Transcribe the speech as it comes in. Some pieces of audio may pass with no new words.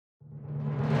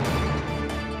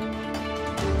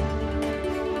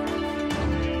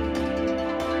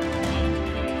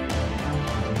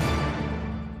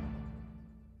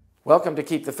Welcome to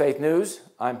Keep the Faith News.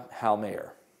 I'm Hal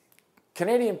Mayer.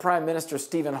 Canadian Prime Minister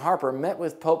Stephen Harper met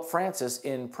with Pope Francis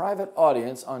in private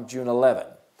audience on June 11.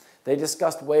 They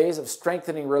discussed ways of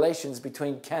strengthening relations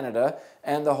between Canada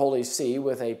and the Holy See,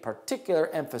 with a particular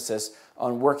emphasis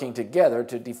on working together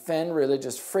to defend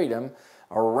religious freedom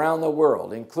around the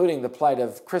world, including the plight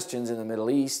of Christians in the Middle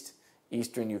East,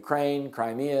 eastern Ukraine,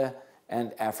 Crimea,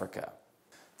 and Africa.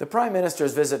 The Prime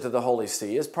Minister's visit to the Holy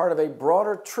See is part of a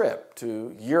broader trip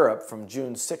to Europe from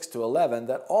June 6 to 11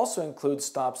 that also includes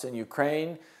stops in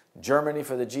Ukraine, Germany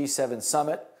for the G7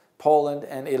 summit, Poland,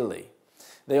 and Italy.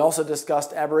 They also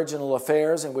discussed Aboriginal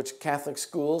affairs in which Catholic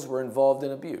schools were involved in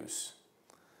abuse.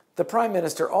 The Prime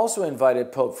Minister also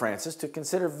invited Pope Francis to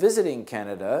consider visiting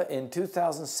Canada in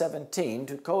 2017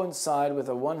 to coincide with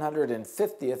the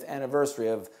 150th anniversary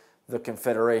of the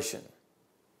Confederation.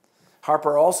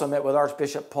 Harper also met with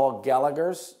Archbishop Paul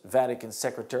Gallagher, Vatican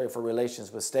Secretary for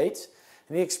Relations with States,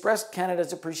 and he expressed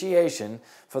Canada's appreciation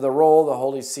for the role the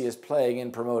Holy See is playing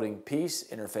in promoting peace,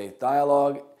 interfaith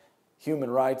dialogue,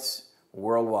 human rights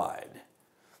worldwide.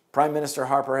 Prime Minister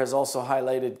Harper has also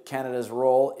highlighted Canada's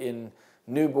role in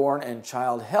newborn and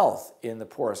child health in the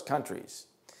poorest countries.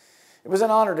 It was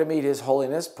an honor to meet His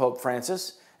Holiness Pope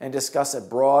Francis and discuss a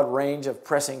broad range of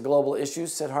pressing global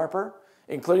issues, said Harper,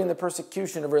 including the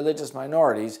persecution of religious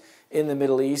minorities in the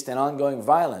Middle East and ongoing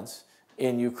violence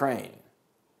in Ukraine.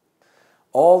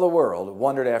 All the world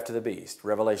wondered after the beast,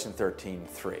 Revelation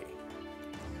 13:3.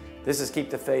 This is Keep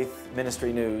the Faith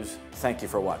Ministry News. Thank you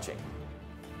for watching.